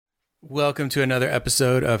Welcome to another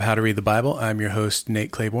episode of How to Read the Bible. I'm your host, Nate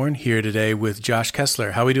Claiborne, here today with Josh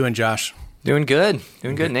Kessler. How are we doing, Josh? Doing good.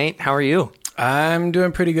 Doing good, Nate. How are you? I'm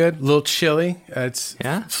doing pretty good. A little chilly. It's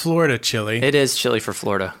Florida chilly. It is chilly for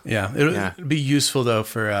Florida. Yeah. It'll be useful, though,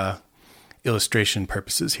 for illustration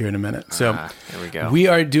purposes here in a minute. So there we go. We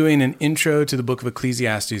are doing an intro to the book of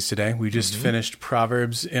Ecclesiastes today. We just finished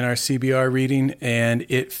Proverbs in our CBR reading, and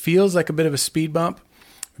it feels like a bit of a speed bump.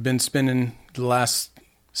 We've been spending the last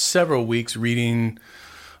several weeks reading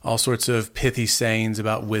all sorts of pithy sayings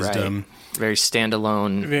about wisdom. Right. Very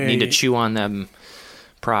standalone, need to chew on them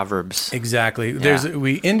Proverbs. Exactly. Yeah.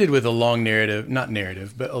 We ended with a long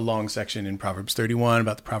but a long section in Proverbs 31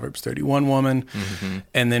 about the Proverbs 31 woman. Mm-hmm.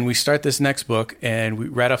 And then we start this next book,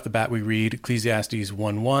 and right off the bat, we read Ecclesiastes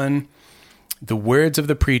 1:1. The words of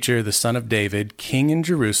the preacher, the son of David, king in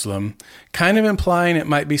Jerusalem, kind of implying it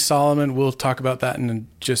might be Solomon. We'll talk about that in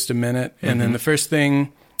just a minute. And then the first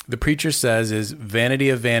thing the preacher says is, vanity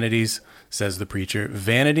of vanities, says the preacher.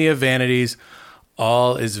 Vanity of vanities,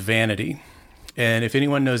 all is vanity. And if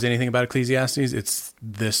anyone knows anything about Ecclesiastes, it's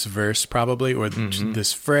this verse probably, or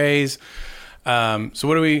this phrase. So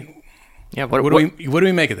what do we? Yeah. What do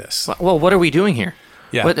we make of this? Well, what are we doing here?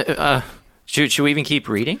 Yeah. What, should we even keep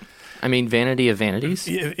reading? I mean, vanity of vanities.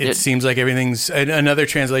 It seems like everything's. Another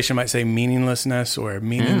translation might say meaninglessness or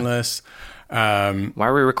meaningless. Why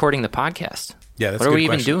are we recording the podcast? Yeah, that's what a are good we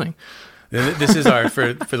question. even doing? This is our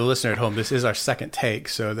for the listener at home. This is our second take,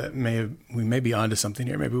 so that we may be onto something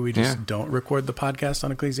here. Maybe we just don't record the podcast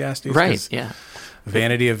on Ecclesiastes, right? Yeah,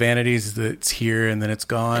 vanity of vanities. That's here and then it's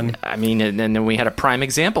gone. I mean, and then we had a prime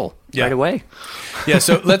example right away. Yeah,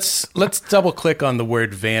 so let's double click on the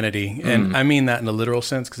word vanity, and I mean that in a literal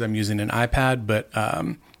sense because I'm using an iPad, but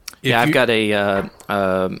I've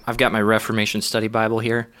got my Reformation Study Bible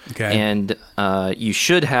here, and you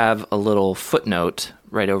should have a little footnote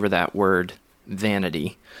right over that word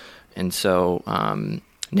vanity, and so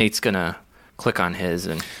Nate's gonna click on his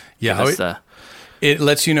and give us it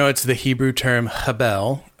lets you know it's the Hebrew term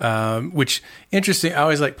habel, which interesting. I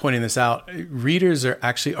always like pointing this out. Readers are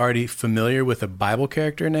actually already familiar with a Bible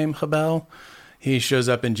character named Habel. He shows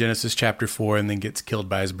up in Genesis chapter 4 and then gets killed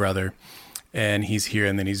by his brother. And he's here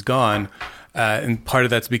and then he's gone. And part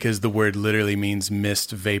of that's because the word literally means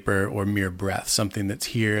mist, vapor, or mere breath, something that's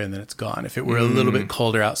here and then it's gone. If it were a little bit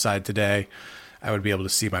colder outside today, I would be able to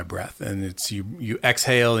see my breath. And it's you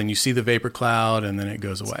exhale and you see the vapor cloud and then it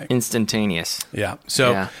goes away. Instantaneous. Yeah.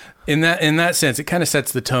 So in that sense, it kind of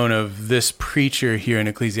sets the tone of this preacher here in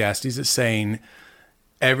Ecclesiastes is saying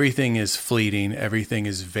everything is fleeting, everything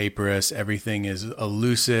is vaporous, everything is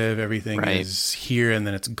elusive, everything is here and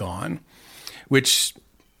then it's gone. Which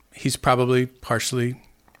he's probably partially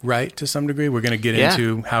right to some degree. We're going to get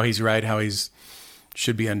into how he's right, how he's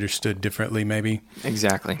should be understood differently, maybe.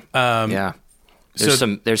 Exactly. There's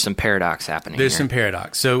some paradox happening. There's some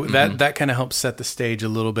paradox. So that kind of helps set the stage a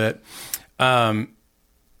little bit.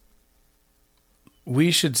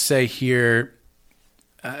 We should say here,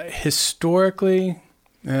 historically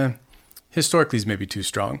is maybe too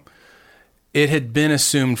strong. It had been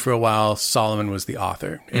assumed for a while Solomon was the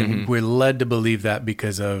author, and we're led to believe that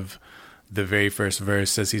because of the very first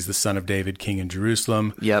verse says he's the son of David, king in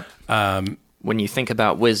Jerusalem. Yep. When you think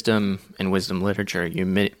about wisdom and wisdom literature,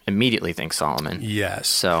 you immediately think Solomon. Yes.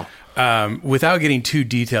 So, without getting too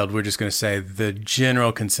detailed, we're just going to say the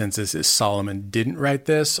general consensus is Solomon didn't write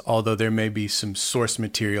this, although there may be some source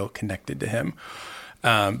material connected to him.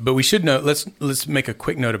 But we should note, let's make a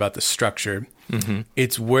quick note about the structure.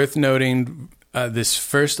 It's worth noting this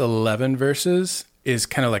first 11 verses is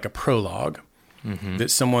kind of like a prologue that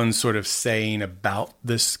someone's sort of saying about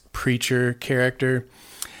this preacher character.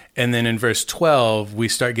 And then in verse 12, we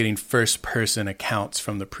start getting first-person accounts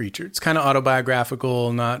from the preacher. It's kind of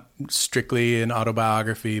autobiographical, not strictly an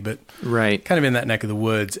autobiography, but kind of in that neck of the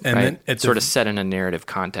woods. And then it's sort of set in a narrative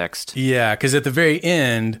context. Yeah, because at the very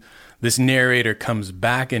end, this narrator comes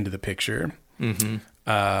back into the picture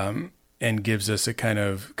and gives us a kind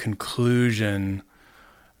of conclusion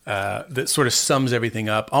that sort of sums everything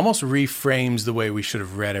up, almost reframes the way we should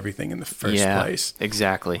have read everything in the first place.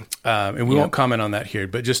 Exactly. And we won't comment on that here,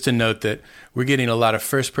 but just to note that we're getting a lot of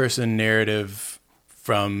first-person narrative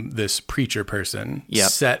from this preacher person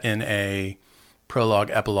set in a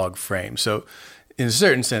prologue, epilogue frame. So in a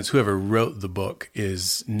certain sense, whoever wrote the book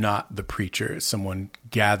is not the preacher. Someone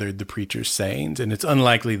gathered the preacher's sayings, and it's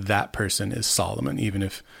unlikely that person is Solomon, even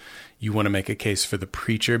if you want to make a case for the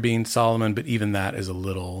preacher being Solomon, but even that is a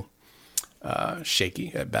little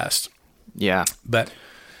shaky at best. Yeah. But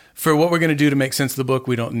for what we're going to do to make sense of the book,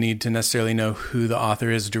 we don't need to necessarily know who the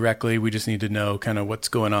author is directly. We just need to know kind of what's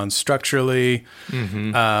going on structurally.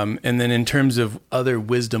 Mm-hmm. And then in terms of other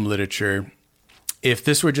wisdom literature, if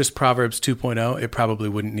this were just Proverbs 2.0, it probably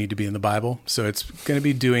wouldn't need to be in the Bible. So it's going to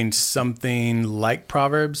be doing something like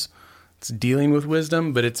Proverbs. It's dealing with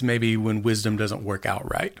wisdom, but it's maybe when wisdom doesn't work out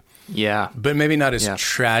right. Yeah. But maybe not as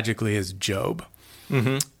tragically as Job.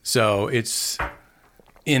 Mm-hmm. So it's,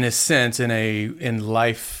 in a sense, in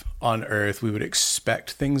life on earth, we would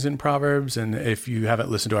expect things in Proverbs. And if you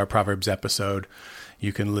haven't listened to our Proverbs episode,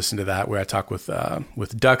 you can listen to that where I talk with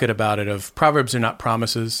Duckett about it. Of Proverbs are not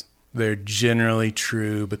promises. They're generally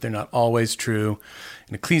true, but they're not always true.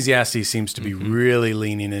 And Ecclesiastes seems to be really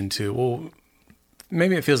leaning into, well,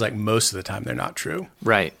 maybe it feels like most of the time they're not true.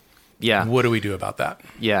 Right. Yeah. What do we do about that?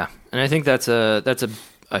 Yeah. And I think that's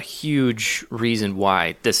a huge reason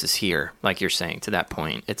why this is here, like you're saying, to that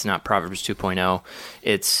point. It's not Proverbs 2.0.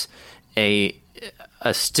 It's a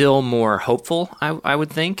still more hopeful, I would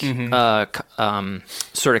think,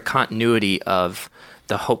 sort of continuity of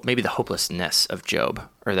the hope, maybe the hopelessness of Job,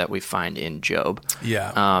 or that we find in Job.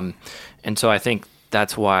 Yeah. And so I think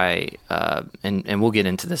that's why, and we'll get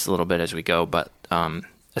into this a little bit as we go, but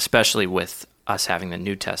especially with us having the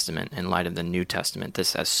New Testament, in light of the New Testament,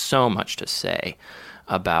 this has so much to say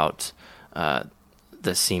about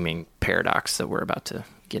the seeming paradox that we're about to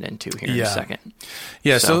get into here in a second.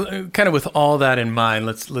 Yeah, so kind of with all that in mind,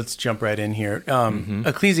 let's jump right in here.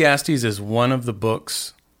 Ecclesiastes is one of the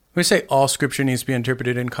books. We say all scripture needs to be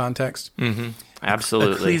interpreted in context. Mm-hmm.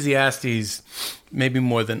 Absolutely. Ecclesiastes, maybe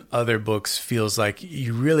more than other books, feels like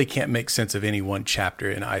you really can't make sense of any one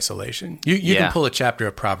chapter in isolation. You can pull a chapter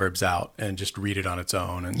of Proverbs out and just read it on its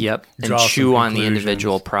own. And and chew on the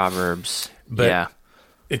individual Proverbs. But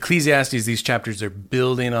Ecclesiastes, these chapters are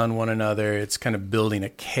building on one another. It's kind of building a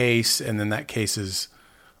case, and then that case is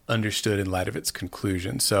understood in light of its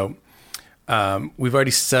conclusion. So we've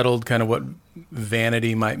already settled kind of what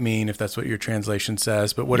vanity might mean, if that's what your translation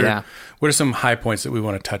says. But what are some high points that we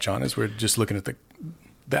want to touch on as we're just looking at the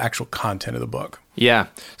actual content of the book? Yeah.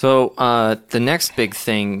 So the next big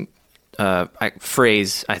thing,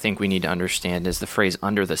 phrase I think we need to understand is the phrase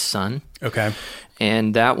 "under the sun." Okay.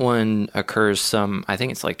 And that one occurs I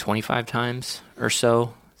think it's like 25 times or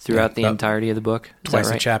so throughout the entirety of the book. Is twice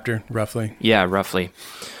that right? a chapter, roughly. Yeah, roughly.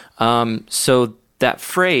 So that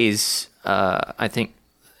phrase, I think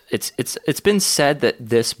it's been said that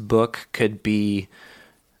this book could be,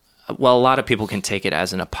 well, a lot of people can take it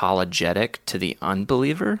as an apologetic to the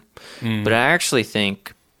unbeliever, but I actually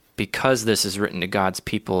think because this is written to God's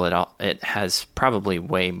people, it has probably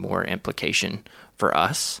way more implication for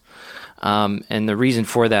us. And the reason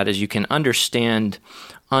for that is you can understand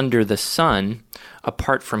under the sun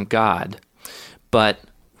apart from God, but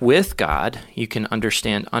with God, you can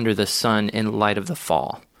understand under the sun in light of the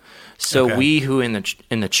fall. So we who in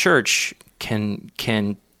the church can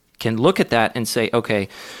look at that and say, okay,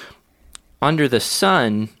 under the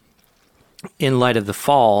sun in light of the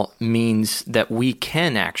fall means that we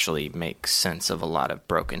can actually make sense of a lot of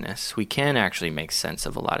brokenness. We can actually make sense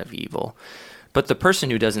of a lot of evil. But the person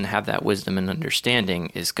who doesn't have that wisdom and understanding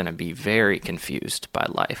is going to be very confused by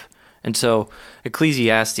life. And so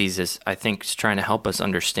Ecclesiastes is, I think, is trying to help us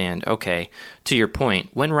understand, okay, to your point,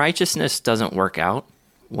 when righteousness doesn't work out,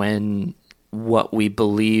 when what we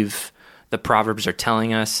believe the Proverbs are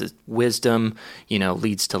telling us is wisdom,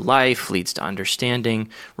 leads to life, leads to understanding,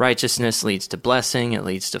 righteousness leads to blessing, it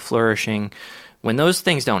leads to flourishing. When those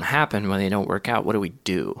things don't happen, when they don't work out, what do we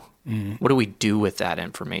do? What do we do with that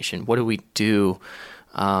information? What do we do?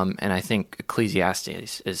 And I think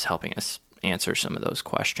Ecclesiastes is helping us answer some of those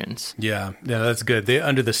questions. Yeah, that's good.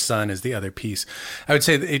 Under the sun is the other piece. I would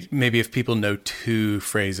say maybe if people know two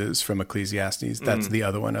phrases from Ecclesiastes, that's the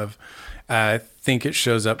other one of, I think it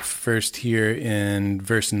shows up first here in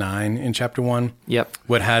verse 9 in chapter 1. Yep.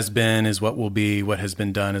 What has been is what will be, what has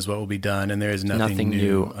been done is what will be done, and there is nothing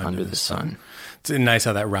new under the sun. It's nice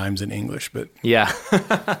how that rhymes in English, but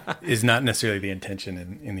is not necessarily the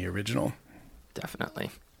intention in the original. Definitely.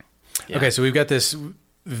 Yeah. Okay, so we've got this.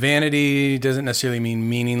 Vanity doesn't necessarily mean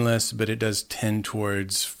meaningless, but it does tend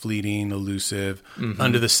towards fleeting, elusive.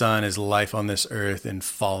 Under the sun is life on this earth in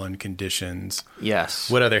fallen conditions. Yes.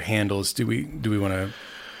 What other handles do we want to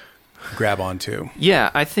grab onto? Yeah,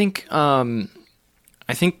 I think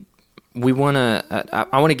we want to.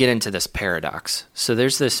 I want to get into this paradox. So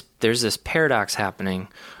there's this paradox happening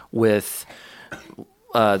with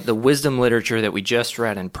the wisdom literature that we just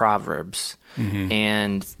read in Proverbs.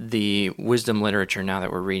 And the wisdom literature now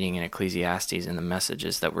that we're reading in Ecclesiastes and the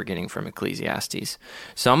messages that we're getting from Ecclesiastes.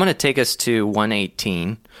 So I'm going to take us to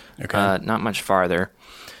 1:18, not much farther.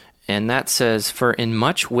 And that says, "For in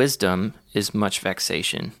much wisdom is much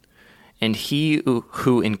vexation, and he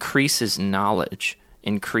who increases knowledge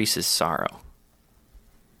increases sorrow."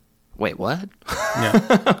 Wait, what?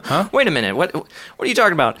 Yeah. Huh? Wait a minute. What are you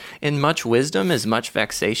talking about? In much wisdom is much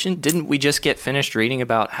vexation? Didn't we just get finished reading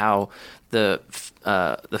about how the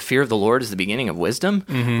fear of the Lord is the beginning of wisdom?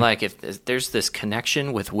 Mm-hmm. Like if there's this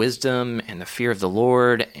connection with wisdom and the fear of the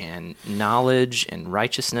Lord and knowledge and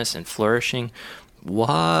righteousness and flourishing,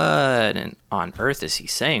 what on earth is he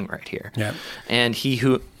saying right here? Yeah. And he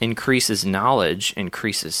who increases knowledge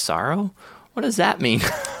increases sorrow? What does that mean?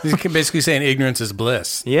 He's basically saying ignorance is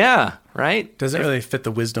bliss. Yeah, right? Doesn't really fit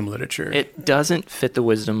the wisdom literature. It doesn't fit the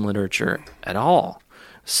wisdom literature at all.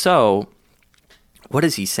 So, what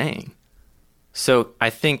is he saying? So, I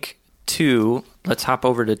think let's hop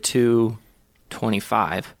over to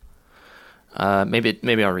 2:25.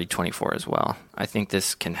 Maybe I'll read 24 as well. I think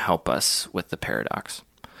this can help us with the paradox.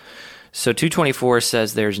 So 2:24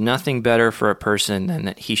 says, "There's nothing better for a person than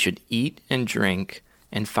that he should eat and drink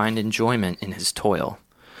and find enjoyment in his toil.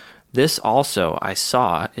 This also I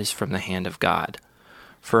saw is from the hand of God.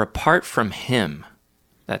 For apart from him,"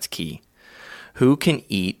 that's key, "who can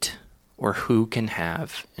eat or who can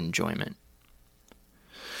have enjoyment?"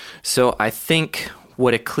 So I think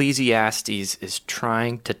what Ecclesiastes is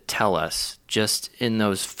trying to tell us just in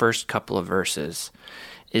those first couple of verses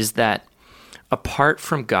is that apart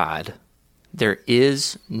from God, there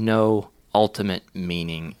is no ultimate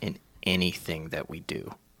meaning in anything that we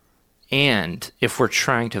do. And if we're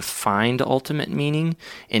trying to find ultimate meaning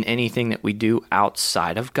in anything that we do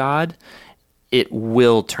outside of God, it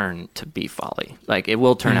will turn to be folly. Like it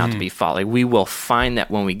will turn out to be folly. We will find that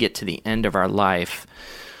when we get to the end of our life,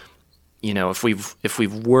 you know, if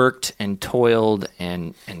we've worked and toiled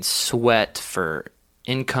and sweat for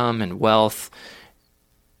income and wealth,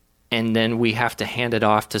 and then we have to hand it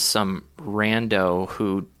off to some rando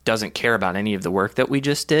who doesn't care about any of the work that we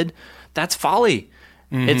just did, that's folly.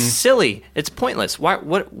 Mm-hmm. It's silly. It's pointless. Why?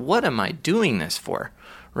 What am I doing this for?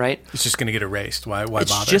 Right? It's just going to get erased. Why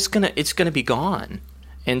bother? It's gonna be gone.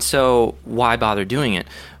 And so why bother doing it?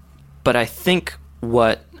 But I think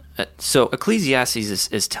so Ecclesiastes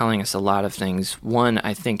is telling us a lot of things. One,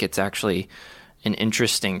 I think it's actually an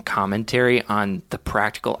interesting commentary on the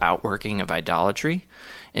practical outworking of idolatry.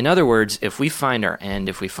 In other words, if we find our end,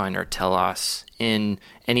 if we find our telos in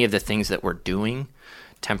any of the things that we're doing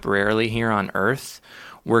temporarily here on earth,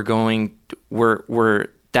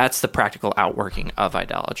 that's the practical outworking of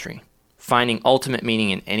idolatry. Finding ultimate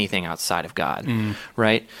meaning in anything outside of God,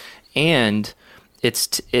 right? And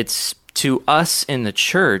it's to us in the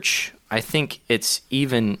church, I think it's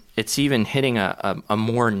even hitting a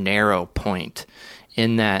more narrow point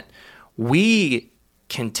in that we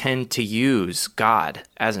can tend to use God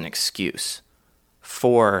as an excuse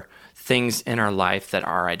for things in our life that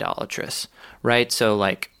are idolatrous, right? So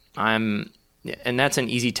like and that's an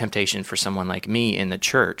easy temptation for someone like me in the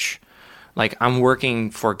church. Like I'm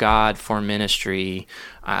working for God, for ministry.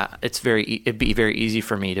 It'd be very easy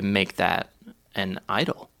for me to make that an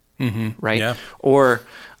idol, right? Yeah. Or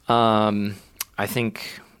I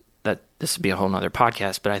think that this would be a whole nother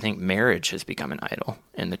podcast, but I think marriage has become an idol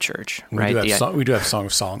in the church, right? We do have Song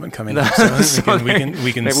of Solomon coming up, so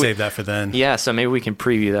we can save that for then. Yeah, so maybe we can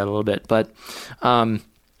preview that a little bit, but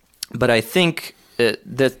I think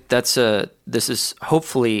this is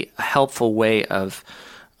hopefully a helpful way of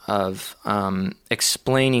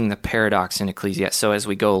explaining the paradox in Ecclesiastes. So as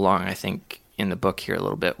we go along, I think in the book here a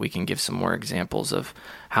little bit, we can give some more examples of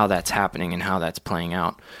how that's happening and how that's playing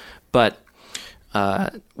out. But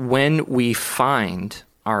when we find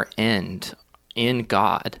our end in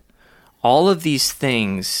God, all of these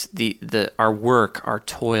things, our work, our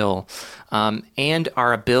toil, and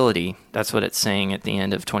our ability, that's what it's saying at the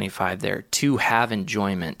end of 25 there, to have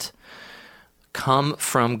enjoyment, come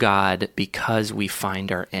from God because we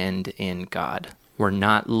find our end in God. We're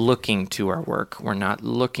not looking to our work. We're not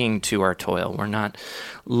looking to our toil. We're not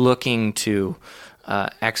looking to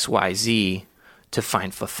XYZ to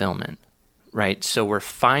find fulfillment, right? So we're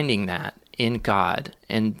finding that in God,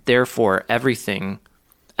 and therefore everything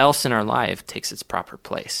else in our life takes its proper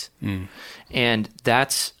place. And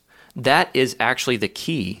that is actually the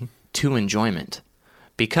key to enjoyment.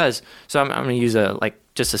 Because, so I'm going to use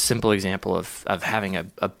just a simple example of having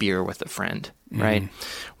a beer with a friend, right?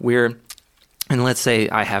 And let's say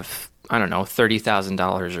I have, I don't know,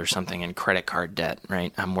 $30,000 or something in credit card debt,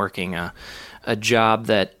 right? I'm working a job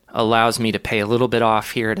that allows me to pay a little bit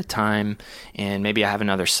off here at a time, and maybe I have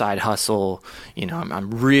another side hustle. You know,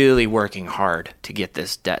 I'm really working hard to get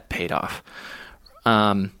this debt paid off.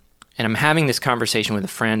 And I'm having this conversation with a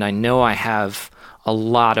friend. I know I have a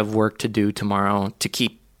lot of work to do tomorrow to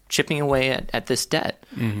keep chipping away at this debt.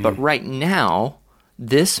 Mm-hmm. But right now,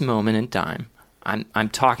 this moment in time, I'm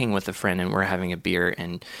talking with a friend and we're having a beer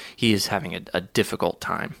and he is having a difficult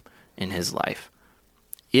time in his life.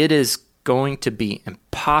 It is going to be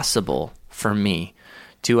impossible for me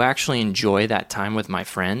to actually enjoy that time with my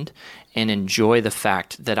friend and enjoy the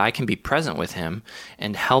fact that I can be present with him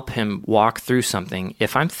and help him walk through something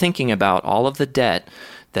if I'm thinking about all of the debt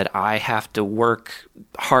that I have to work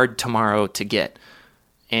hard tomorrow to get.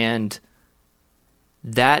 And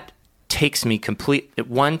that takes me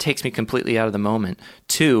completely out of the moment.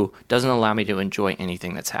 Two, doesn't allow me to enjoy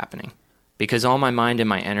anything that's happening because all my mind and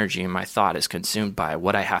my energy and my thought is consumed by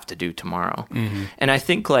what I have to do tomorrow. Mm-hmm. And I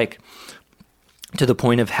think like to the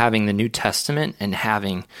point of having the New Testament and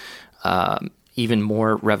having even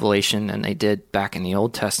more revelation than they did back in the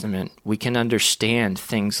Old Testament, we can understand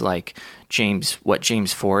things like what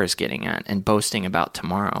James 4 is getting at and boasting about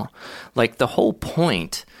tomorrow. Like the whole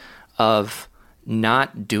point of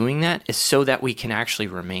not doing that is so that we can actually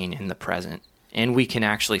remain in the present and we can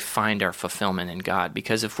actually find our fulfillment in God.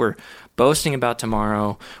 Because if we're boasting about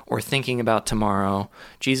tomorrow or thinking about tomorrow,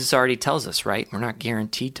 Jesus already tells us, right? We're not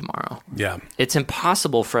guaranteed tomorrow. Yeah. It's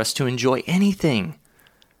impossible for us to enjoy anything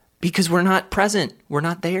because we're not present. We're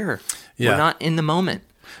not there. Yeah. We're not in the moment.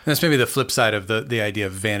 And that's maybe the flip side of the idea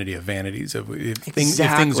of vanities. If things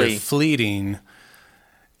are fleeting,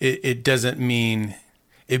 it doesn't mean...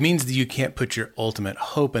 It means that you can't put your ultimate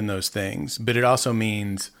hope in those things, but it also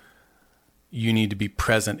means you need to be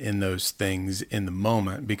present in those things in the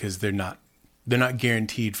moment because they're not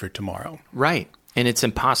guaranteed for tomorrow. Right. And it's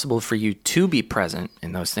impossible for you to be present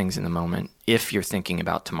in those things in the moment if you're thinking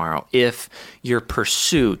about tomorrow, if your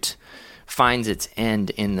pursuit finds its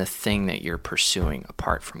end in the thing that you're pursuing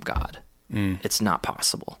apart from God. It's not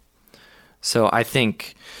possible. So I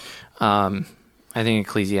think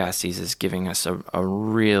Ecclesiastes is giving us a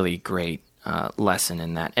really great lesson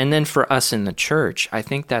in that. And then for us in the church, I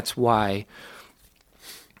think that's why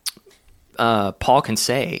Paul can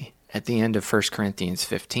say at the end of 1 Corinthians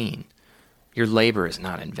 15, your labor is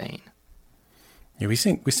not in vain. Yeah, we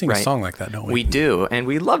sing right? A song like that, don't we? We do, and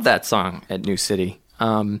we love that song at New City.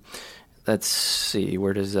 Let's see,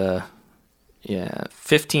 where does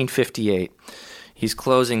 1558. He's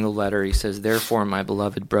closing the letter. He says, "Therefore, my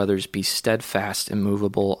beloved brothers, be steadfast,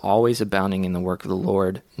 immovable, always abounding in the work of the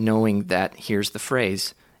Lord, knowing that," here's the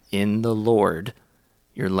phrase, "in the Lord,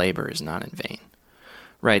 your labor is not in vain."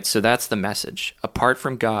 Right, so that's the message. Apart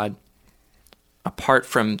from God, apart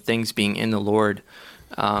from things being in the Lord,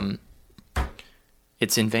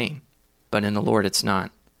 it's in vain. But in the Lord, it's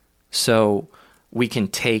not. So we can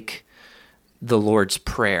take the Lord's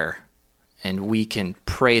Prayer and we can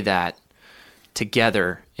pray that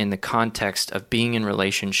together in the context of being in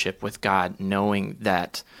relationship with God, knowing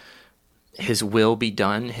that His will be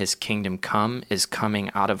done, His kingdom come is coming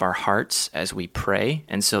out of our hearts as we pray,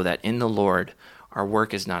 and so that in the Lord, our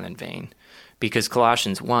work is not in vain. Because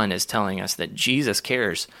Colossians 1 is telling us that Jesus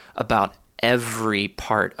cares about every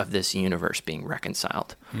part of this universe being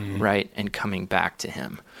reconciled, right, and coming back to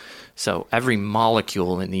Him. So every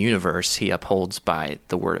molecule in the universe He upholds by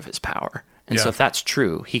the word of His power. And so if that's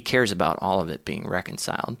true, He cares about all of it being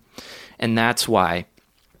reconciled. And that's why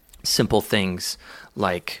simple things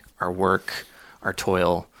like our work, our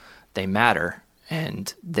toil, they matter,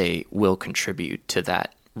 and they will contribute to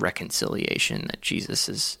that reconciliation that Jesus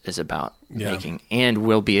is about making. And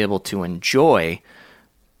we'll be able to enjoy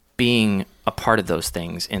being a part of those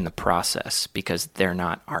things in the process because they're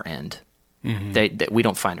not our end. We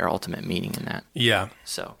don't find our ultimate meaning in that. Yeah.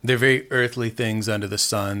 So they're very earthly things under the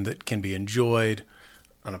sun that can be enjoyed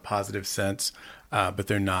on a positive sense, but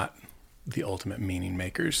they're not the ultimate meaning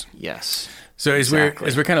makers. Yes. So as we're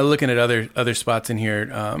kind of looking at other spots in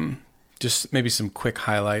here, just maybe some quick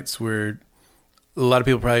highlights. A lot of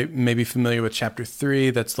people probably may be familiar with chapter 3.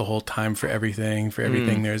 That's the whole time for everything. For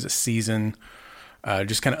everything, there's a season.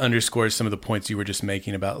 Just kind of underscores some of the points you were just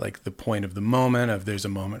making about like the point of the moment of there's a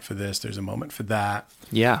moment for this, there's a moment for that.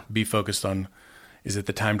 Yeah. Be focused on, is it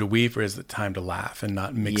the time to weep or is it the time to laugh, and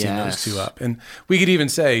not mixing those two up. And we could even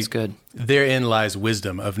say therein lies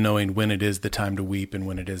wisdom of knowing when it is the time to weep and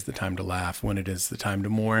when it is the time to laugh, when it is the time to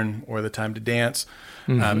mourn or the time to dance,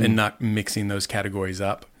 and not mixing those categories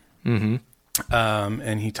up.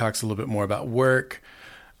 And he talks a little bit more about work.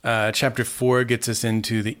 Chapter 4 gets us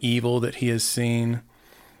into the evil that he has seen.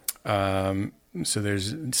 So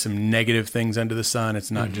there's some negative things under the sun.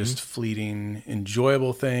 It's not just fleeting,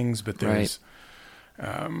 enjoyable things, but there's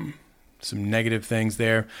some negative things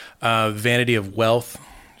there. Vanity of wealth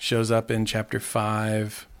shows up in chapter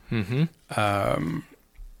 5.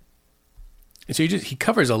 And so he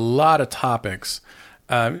covers a lot of topics.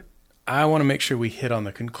 I want to make sure we hit on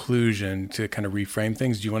the conclusion to kind of reframe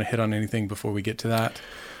things. Do you want to hit on anything before we get to that?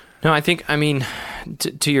 No, I mean,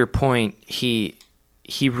 to your point, he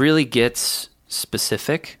really gets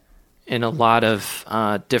specific in a lot of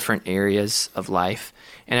different areas of life.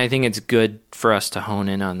 And I think it's good for us to hone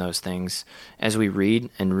in on those things as we read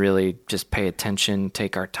and really just pay attention,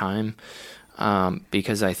 take our time,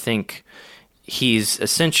 because I think he's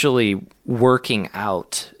essentially working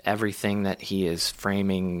out everything that he is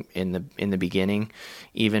framing in the beginning,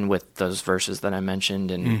 even with those verses that I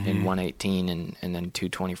mentioned in 118 and then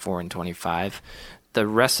 224 and 25. The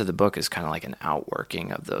rest of the book is kind of like an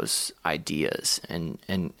outworking of those ideas, and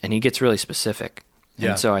he gets really specific.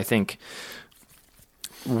 Yeah. And so I think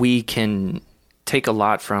we can take a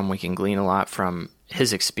lot from, we can glean a lot from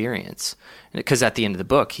his experience. Because at the end of the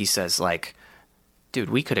book, he says, like,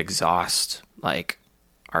 dude, we could exhaust, like,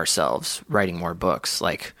 ourselves writing more books.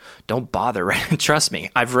 Like, don't bother writing. Trust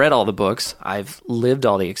me, I've read all the books, I've lived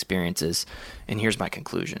all the experiences, and here's my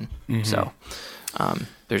conclusion. Mm-hmm. So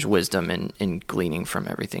there's wisdom in gleaning from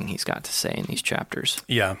everything he's got to say in these chapters.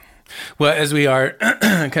 Yeah. Well, as we are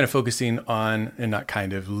kind of focusing on, and not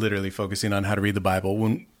kind of, literally focusing on how to read the Bible,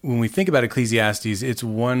 when we think about Ecclesiastes, it's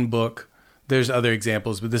one book. There's other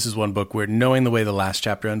examples, but this is one book where knowing the way the last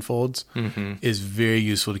chapter unfolds is very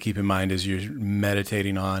useful to keep in mind as you're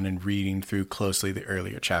meditating on and reading through closely the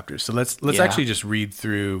earlier chapters. So let's actually just read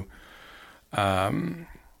through. I'm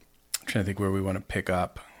trying to think where we want to pick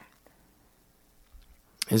up.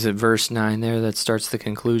 Is it verse 9 there that starts the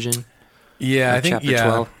conclusion? Yeah, I think chapter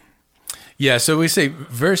 12. Yeah, so we say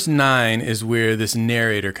verse 9 is where this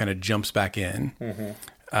narrator kind of jumps back in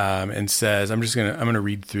and says, I'm going to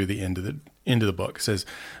read through the end of the book. It says,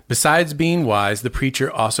 besides being wise, the preacher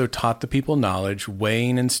also taught the people knowledge,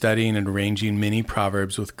 weighing and studying and arranging many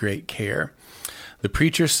proverbs with great care. The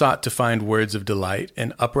preacher sought to find words of delight,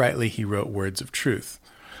 and uprightly he wrote words of truth.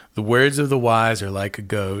 The words of the wise are like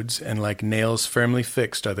goads, and like nails firmly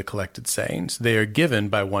fixed are the collected sayings. They are given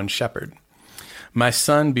by one shepherd. My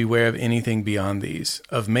son, beware of anything beyond these.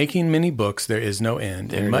 Of making many books there is no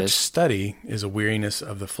end, and much study is a weariness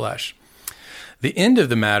of the flesh. The end of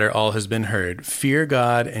the matter all has been heard. Fear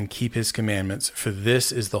God and keep his commandments, for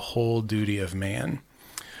this is the whole duty of man.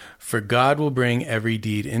 For God will bring every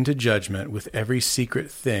deed into judgment with every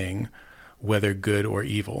secret thing, whether good or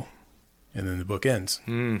evil. And then the book ends.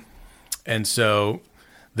 And so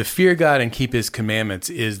the fear God and keep his commandments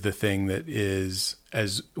is the thing that is,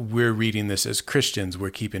 as we're reading this as Christians, we're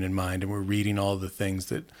keeping in mind, and we're reading all the things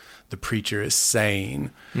that the preacher is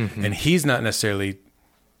saying. And he's not necessarily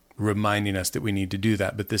reminding us that we need to do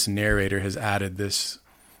that, but this narrator has added this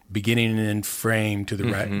beginning and end frame to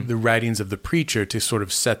the writings of the preacher to sort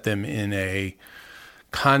of set them in a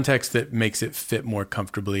context that makes it fit more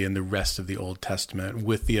comfortably in the rest of the Old Testament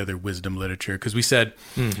with the other wisdom literature. Because we said,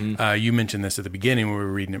 you mentioned this at the beginning when we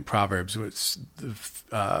were reading in Proverbs, it's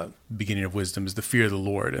the beginning of wisdom is the fear of the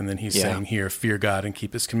Lord. And then he's saying here, fear God and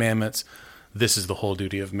keep his commandments. This is the whole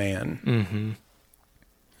duty of man.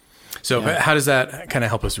 So how does that kind of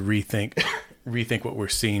help us rethink what we're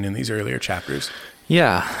seeing in these earlier chapters?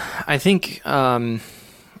 Yeah, I think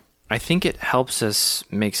it helps us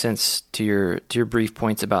make sense to your brief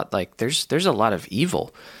points about, like, there's a lot of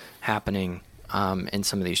evil happening in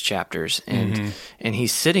some of these chapters, and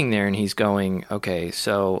he's sitting there and he's going, okay,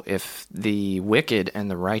 so if the wicked and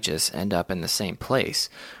the righteous end up in the same place,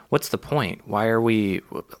 what's the point?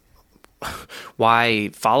 Why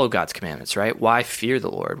follow God's commandments, right? Why fear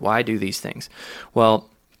the Lord? Why do these things? Well,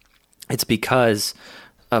 it's because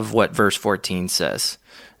of what verse 14 says,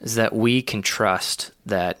 is that we can trust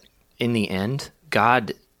that in the end,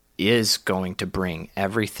 God is going to bring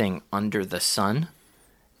everything under the sun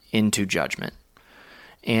into judgment.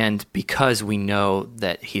 And because we know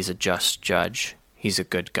that he's a just judge, he's a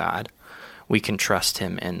good God, we can trust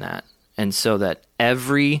him in that. And so that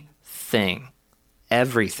everything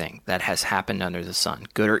that has happened under the sun,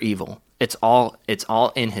 good or evil, it's all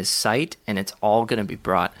in his sight, and it's all going to be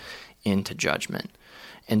brought into judgment.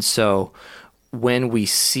 And so when we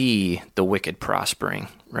see the wicked prospering,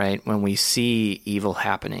 right, when we see evil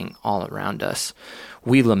happening all around us,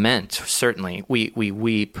 we lament, certainly. We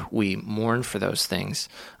weep, we mourn for those things.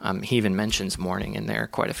 He even mentions mourning in there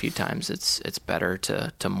quite a few times. It's better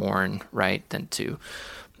to mourn, right, than to,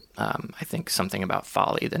 I think, something about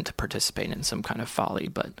folly than to participate in some kind of folly.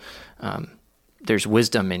 But there's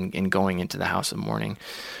wisdom in going into the house of mourning.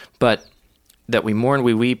 But that we mourn,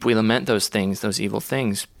 we weep, we lament those things, those evil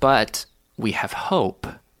things, but we have hope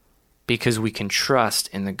because we can trust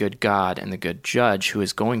in the good God and the good judge who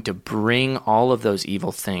is going to bring all of those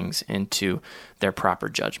evil things into their proper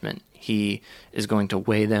judgment. He is going to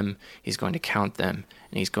weigh them, he's going to count them,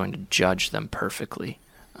 and he's going to judge them perfectly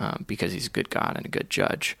because he's a good God and a good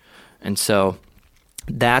judge. And so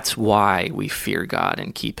that's why we fear God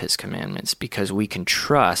and keep his commandments, because we can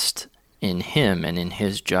trust in him and in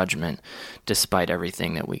his judgment despite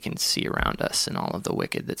everything that we can see around us and all of the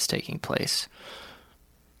wicked that's taking place.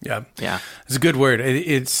 Yeah. Yeah. It's a good word.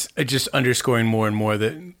 It's just underscoring more and more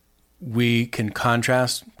that we can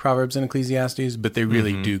contrast Proverbs and Ecclesiastes, but they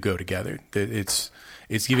really do go together. It's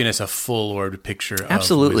giving us a full orbed picture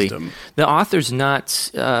Absolutely. of wisdom. The author's not,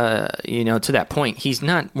 to that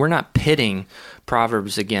point, we're not pitting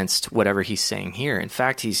Proverbs against whatever he's saying here. In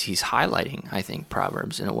fact, he's highlighting, I think,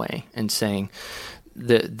 Proverbs in a way and saying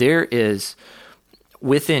that there is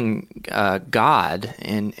within God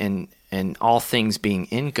and all things being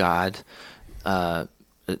in God for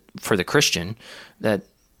the Christian, that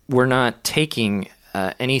we're not taking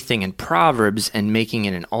anything in Proverbs and making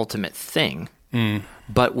it an ultimate thing.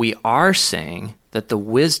 But we are saying that the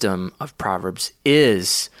wisdom of Proverbs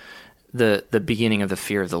is the beginning of the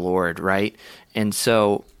fear of the Lord, right? And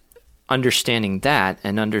so understanding that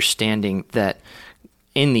and understanding that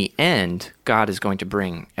in the end, God is going to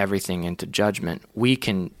bring everything into judgment, we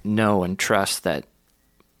can know and trust that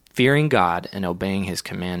fearing God and obeying his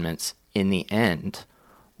commandments in the end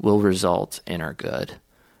will result in our good.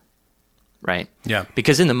 Right? Yeah.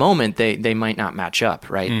 Because in the moment they might not match up,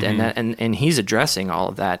 right? And he's addressing all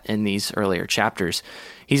of that in these earlier chapters.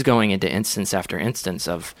 He's going into instance after instance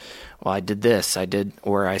of, well, I did this,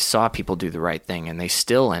 or I saw people do the right thing, and they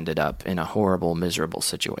still ended up in a horrible, miserable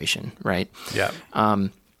situation, right? Yeah.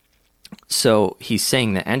 So he's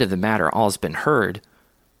saying the end of the matter, all's been heard.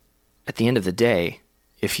 At the end of the day,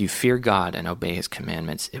 if you fear God and obey his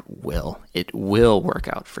commandments, it will work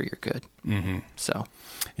out for your good. So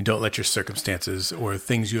you don't let your circumstances or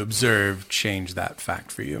things you observe change that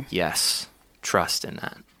fact for you. Yes. Trust in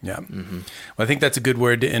that. Yeah. Well, I think that's a good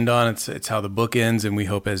word to end on. It's how the book ends, and we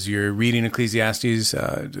hope as you're reading Ecclesiastes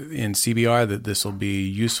in CBR that this will be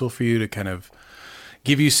useful for you to kind of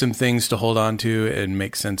give you some things to hold on to and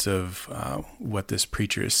make sense of what this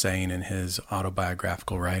preacher is saying in his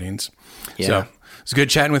autobiographical writings. Yeah. So it's good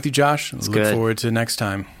chatting with you, Josh. Look forward to next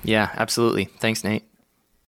time. Yeah, absolutely. Thanks, Nate.